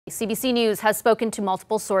CBC News has spoken to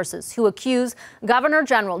multiple sources who accuse Governor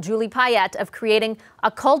General Julie Payette of creating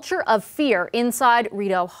a culture of fear inside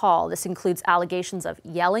Rideau Hall. This includes allegations of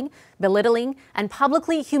yelling, belittling, and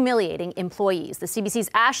publicly humiliating employees. The CBC's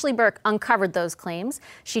Ashley Burke uncovered those claims.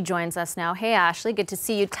 She joins us now. Hey, Ashley, good to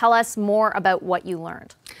see you. Tell us more about what you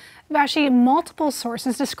learned. Actually, multiple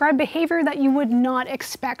sources describe behavior that you would not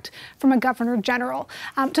expect from a Governor General,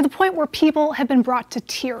 to the point where people have been brought to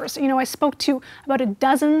tears. You know, I spoke to about a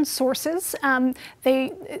dozen sources.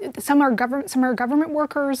 Some are government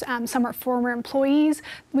workers, some are former employees.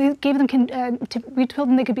 We gave them, we told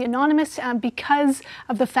them they could be anonymous because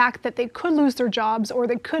of the fact that they could lose their jobs, or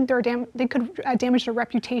they could damage their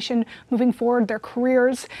reputation moving forward, their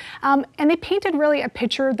careers. And they painted really a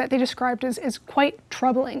picture that they described as quite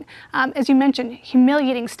troubling. As you mentioned,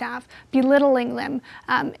 humiliating staff, belittling them,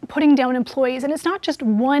 putting down employees. And it's not just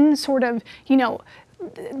one sort of,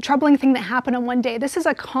 troubling thing that happened on one day. This is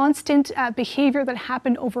a constant behavior that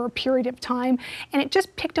happened over a period of time, and it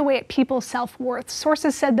just picked away at people's self-worth.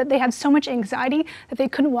 Sources said that they had so much anxiety that they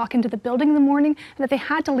couldn't walk into the building in the morning, and that they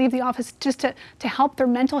had to leave the office just to help their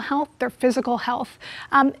mental health, their physical health.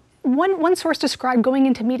 One source described going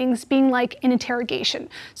into meetings being like an interrogation.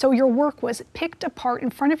 So your work was picked apart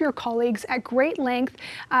in front of your colleagues at great length.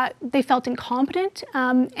 They felt incompetent,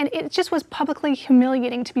 and it just was publicly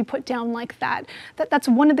humiliating to be put down like that. That's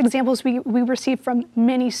one of the examples we received from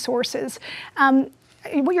many sources.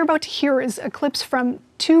 What you're about to hear is clips from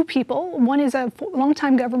two people. One is a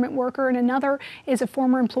longtime government worker, and another is a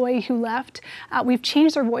former employee who left. We've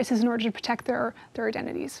changed their voices in order to protect their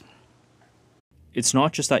identities. It's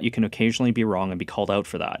not just that you can occasionally be wrong and be called out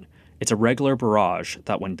for that. It's a regular barrage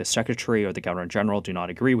that when the Secretary or the Governor General do not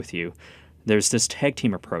agree with you, there's this tag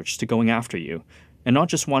team approach to going after you. And not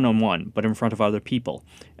just one-on-one, but in front of other people,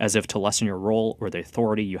 as if to lessen your role or the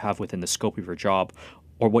authority you have within the scope of your job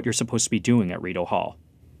or what you're supposed to be doing at Rideau Hall.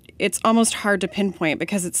 It's almost hard to pinpoint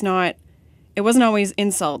because it wasn't always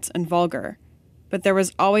insult and vulgar, but there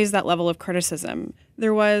was always that level of criticism.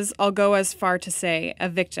 There was, I'll go as far to say, a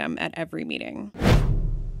victim at every meeting.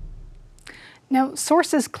 Now,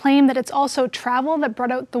 sources claim that it's also travel that brought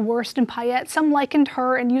out the worst in Payette. Some likened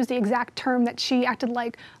her and used the exact term that she acted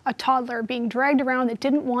like a toddler, being dragged around, that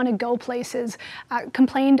didn't want to go places,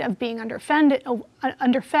 complained of being underfed,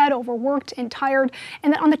 overworked, and tired,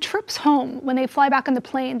 and that on the trips home, when they fly back on the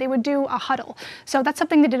plane, they would do a huddle. So that's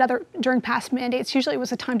something they did during past mandates. Usually it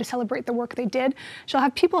was a time to celebrate the work they did. She'll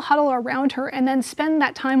have people huddle around her and then spend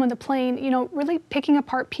that time on the plane, really picking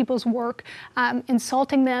apart people's work,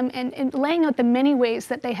 insulting them, and laying out the many ways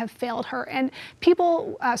that they have failed her. And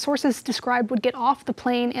people, sources described, would get off the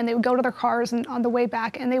plane and they would go to their cars, and on the way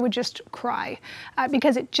back, and they would just cry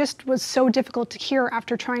because it just was so difficult to hear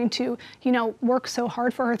after trying to, work so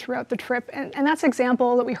hard for her throughout the trip. And that's an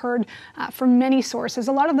example that we heard from many sources.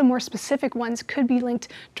 A lot of the more specific ones could be linked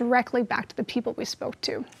directly back to the people we spoke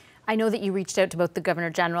to. I know that you reached out to both the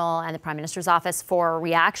Governor General and the Prime Minister's office for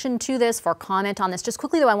reaction to this, for comment on this. Just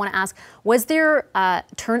quickly, though, I want to ask, was there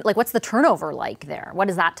what's the turnover like there? What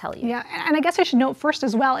does that tell you? Yeah, and I guess I should note first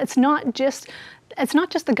as well, it's not just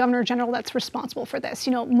the Governor General that's responsible for this.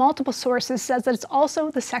 Multiple sources says that it's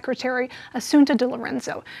also the Secretary, Assunta De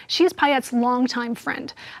Lorenzo. She's Payette's longtime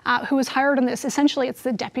friend who was hired on this. Essentially, it's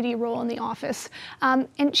the deputy role in the office. And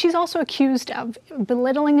she's also accused of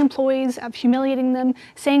belittling employees, of humiliating them,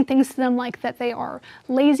 saying things to them like that they are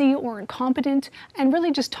lazy or incompetent, and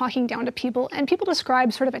really just talking down to people. And people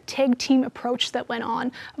describe sort of a tag team approach that went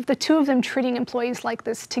on, of the two of them treating employees like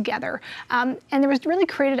this together. And there was really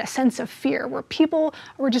created a sense of fear where people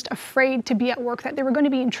were just afraid to be at work, that they were going to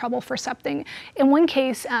be in trouble for something. In one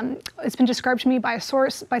case, it's been described to me by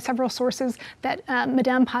several sources that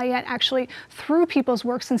Madame Payette actually threw people's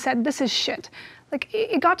works and said, "This is shit." Like,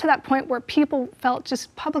 it got to that point where people felt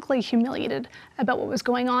just publicly humiliated about what was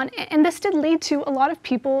going on. And this did lead to a lot of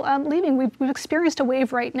people leaving. We've experienced a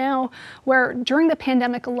wave right now where during the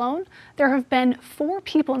pandemic alone, there have been 4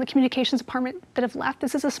 people in the communications department that have left.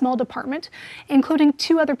 This is a small department, including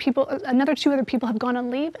 2 other people. Another 2 other people have gone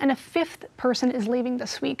on leave, and a 5th person is leaving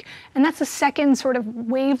this week. And that's the second sort of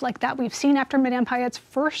wave like that we've seen after Madame Payette's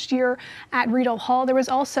first year at Rideau Hall. There was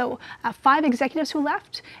also 5 executives who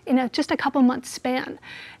left in just a couple months span.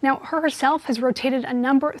 Now, her herself has rotated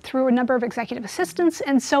through a number of executive assistants,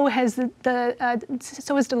 and so has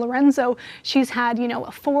so has De Lorenzo. She's had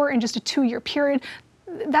 4 in just a 2-year period.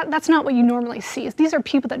 That's not what you normally see. These are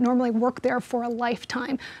people that normally work there for a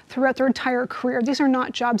lifetime throughout their entire career. These are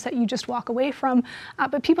not jobs that you just walk away from.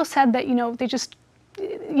 But people said that they just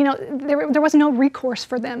there was no recourse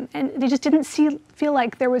for them, and they just didn't feel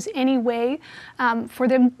like there was any way for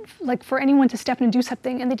them, like for anyone to step in and do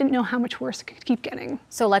something, and they didn't know how much worse it could keep getting.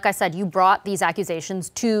 So like I said, you brought these accusations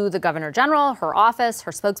to the Governor General, her office,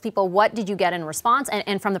 her spokespeople. What did you get in response,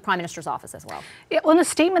 and from the Prime Minister's office as well? Yeah, well, in a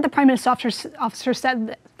statement, the Prime Minister's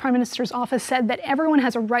office said that everyone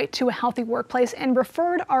has a right to a healthy workplace and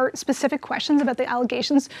referred our specific questions about the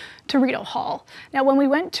allegations to Rideau Hall. Now, when we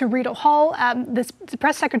went to Rideau Hall, the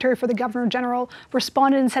press secretary for the Governor General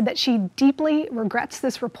responded and said that she deeply regrets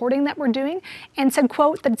this reporting that we're doing and said,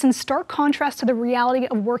 quote, that it's in stark contrast to the reality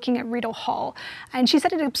of working at Rideau Hall. And she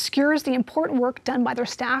said it obscures the important work done by their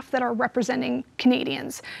staff that are representing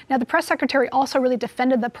Canadians. Now, the press secretary also really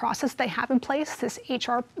defended the process they have in place,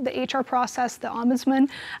 the HR process, the ombudsman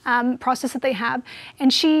process that they have.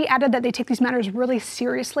 And she added that they take these matters really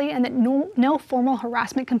seriously and that no formal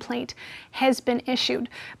harassment complaint has been issued.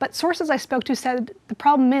 But sources I spoke to said the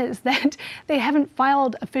problem is that they haven't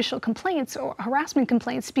filed official complaints or harassment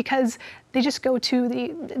complaints because they just go to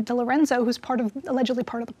De Lorenzo, who's allegedly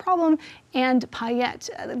part of the problem, and Payette.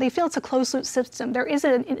 They feel it's a closed-loop system. There is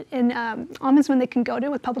an ombudsman they can go to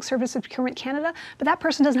with Public Service and Procurement Canada, but that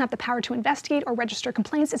person doesn't have the power to investigate or register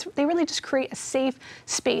complaints. They really just create a safe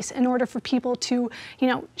space in order for people to,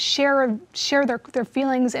 share their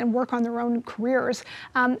feelings and work on their own careers.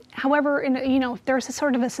 However, there's a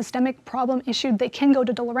sort of a systemic problem issue. They can go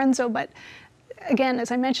to De Lorenzo, but again,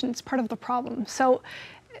 as I mentioned, it's part of the problem. So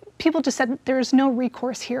people just said there's no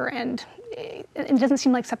recourse here, and it doesn't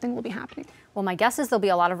seem like something will be happening. Well, my guess is there'll be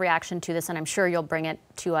a lot of reaction to this, and I'm sure you'll bring it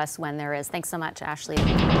to us when there is. Thanks so much, Ashley.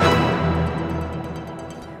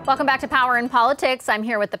 Welcome back to Power in Politics. I'm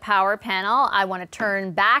here with the Power panel. I want to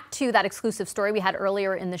turn back to that exclusive story we had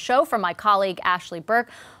earlier in the show from my colleague Ashley Burke.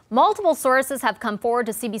 Multiple sources have come forward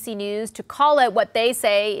to CBC News to call out what they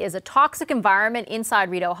say is a toxic environment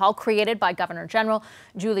inside Rideau Hall created by Governor General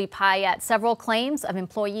Julie Payette. Several claims of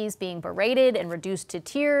employees being berated and reduced to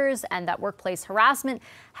tears, and that workplace harassment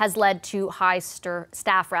has led to high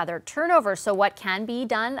staff turnover. So what can be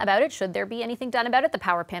done about it? Should there be anything done about it? The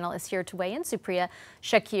Power panel is here to weigh in. Supriya,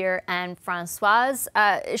 Shakir, and Françoise.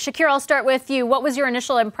 Shakir, I'll start with you. What was your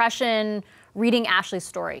initial impression reading Ashley's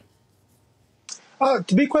story?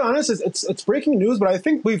 To be quite honest, it's breaking news, but I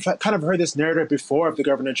think we've kind of heard this narrative before of the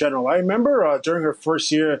Governor General. I remember during her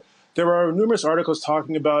first year, there were numerous articles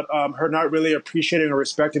talking about her not really appreciating or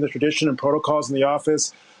respecting the tradition and protocols in the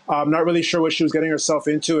office, not really sure what she was getting herself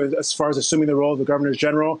into as far as assuming the role of the Governor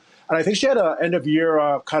General. And I think she had an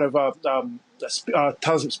end-of-year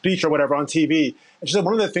speech or whatever on TV. And she said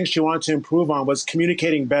one of the things she wanted to improve on was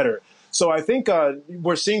communicating better. So I think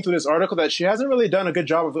we're seeing through this article that she hasn't really done a good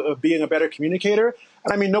job of being a better communicator.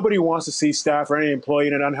 And I mean, nobody wants to see staff or any employee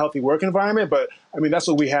in an unhealthy work environment, but I mean, that's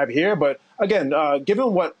what we have here. But again,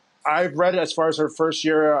 given what I've read as far as her first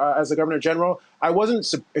year as the Governor General, I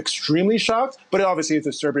wasn't extremely shocked, but obviously it's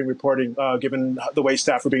disturbing reporting given the way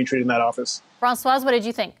staff were being treated in that office. Françoise, what did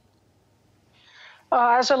you think?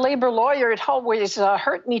 As a labor lawyer, it always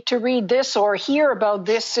hurt me to read this or hear about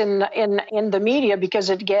this in the media because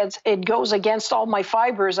it goes against all my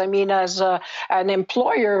fibers. I mean, as an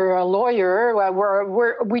employer, a lawyer,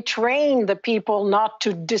 we train the people not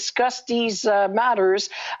to discuss these matters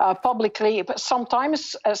publicly. But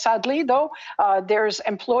sometimes, sadly, though, there's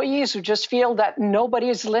employees who just feel that nobody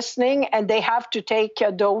is listening and they have to take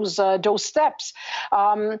those steps.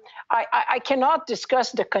 I cannot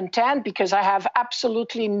discuss the content because I have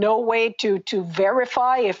absolutely no way to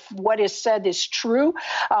verify if what is said is true.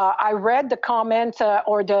 I read the comment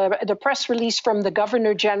or the press release from the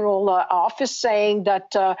Governor General office saying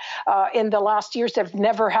that in the last years they've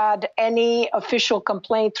never had any official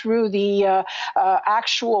complaint through the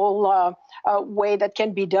actual way that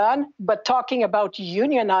can be done, but talking about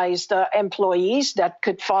unionized employees that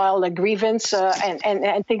could file a grievance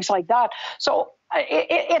and things like that. So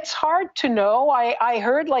it's hard to know. I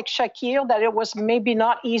heard, like Shakir, that it was maybe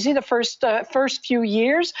not easy the first few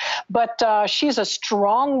years, but she's a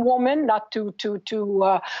strong woman, not to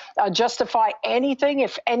justify anything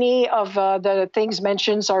if any of the things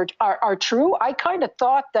mentioned are true. I kind of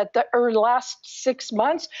thought that her last 6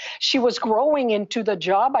 months, she was growing into the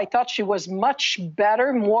job. I thought she was much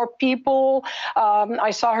better, more people.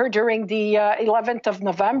 I saw her during the 11th of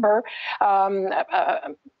November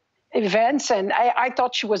events, and I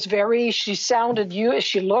thought she was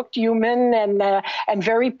she looked human and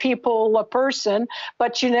very people person,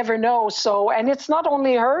 but you never know. So, and it's not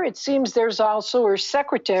only her, it seems there's also her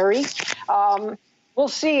secretary. We'll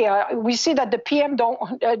see. We see that the PM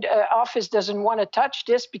office doesn't want to touch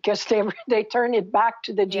this because they turn it back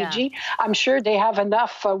to the GG. I'm sure they have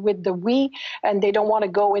enough with the we, and they don't want to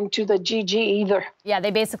go into the GG either. Yeah, they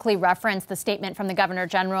basically reference the statement from the Governor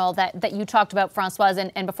General that you talked about, Francoise.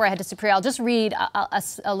 And before I head to Zakharia, I'll just read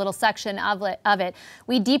a little section of it.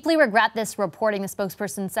 We deeply regret this reporting, the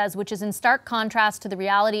spokesperson says, which is in stark contrast to the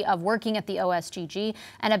reality of working at the OSGG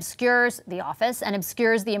and obscures the office and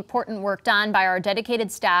obscures the important work done by our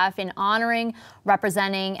dedicated staff in honoring,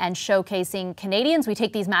 representing, and showcasing Canadians. We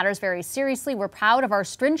take these matters very seriously. We're proud of our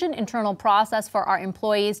stringent internal process for our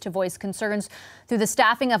employees to voice concerns through the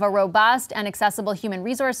staffing of a robust and accessible human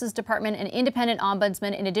resources department and independent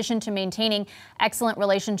ombudsman, in addition to maintaining excellent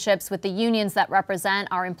relationships with the unions that represent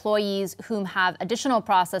our employees, whom have additional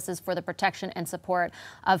processes for the protection and support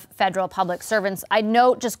of federal public servants. I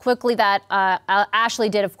note just quickly that Ashley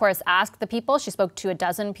did, of course, ask the people. She spoke to a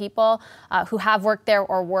dozen people who have worked there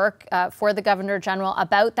or work for the Governor General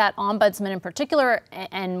about that ombudsman in particular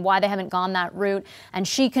and why they haven't gone that route. And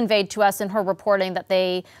she conveyed to us in her reporting that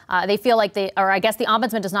they feel like I guess the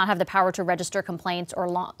ombudsman does not have the power to register complaints or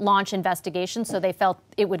launch investigations, so they felt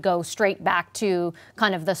it would go straight back to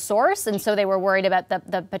kind of the source, and so they were worried about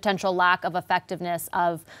the potential lack of effectiveness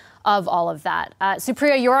of all of that.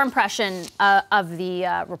 Supriya, your impression of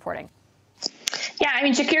the reporting? Yeah, I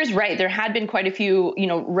mean, Shakir's right. There had been quite a few,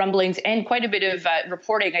 rumblings and quite a bit of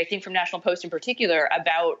reporting, I think, from National Post in particular,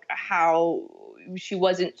 about how she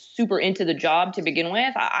wasn't super into the job to begin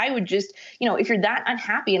with. I would just, if you're that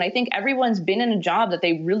unhappy, and I think everyone's been in a job that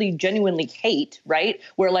they really genuinely hate, right?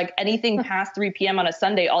 Where like anything past 3 p.m. on a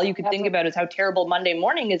Sunday, all you can think about is how terrible Monday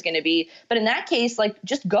morning is going to be. But in that case, like,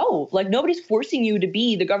 just go. Like, nobody's forcing you to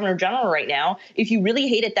be the Governor General right now. If you really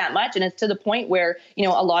hate it that much, and it's to the point where, a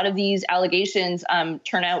lot of these allegations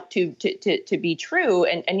turn out to be true,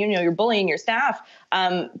 and you're bullying your staff,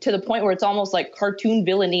 to the point where it's almost like cartoon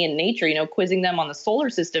villainy in nature, quizzing them on the solar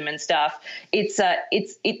system and stuff. It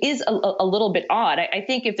is a little bit odd. I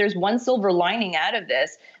think if there's one silver lining out of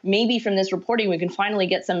this, maybe from this reporting, we can finally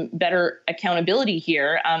get some better accountability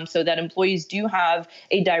here, so that employees do have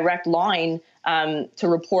a direct line to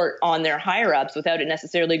report on their higher ups without it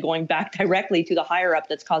necessarily going back directly to the higher up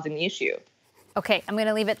that's causing the issue. Okay, I'm going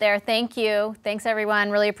to leave it there. Thank you. Thanks, everyone.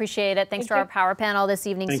 Really appreciate it. Thanks to our power panel this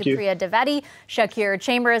evening, Zakharia Deveti, Shakir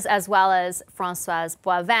Chambers, as well as Francoise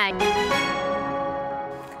Boivin.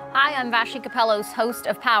 Hi, I'm Vashi Capellos, host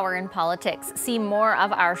of Power in Politics. See more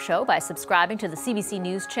of our show by subscribing to the CBC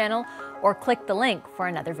News channel or click the link for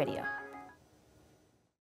another video.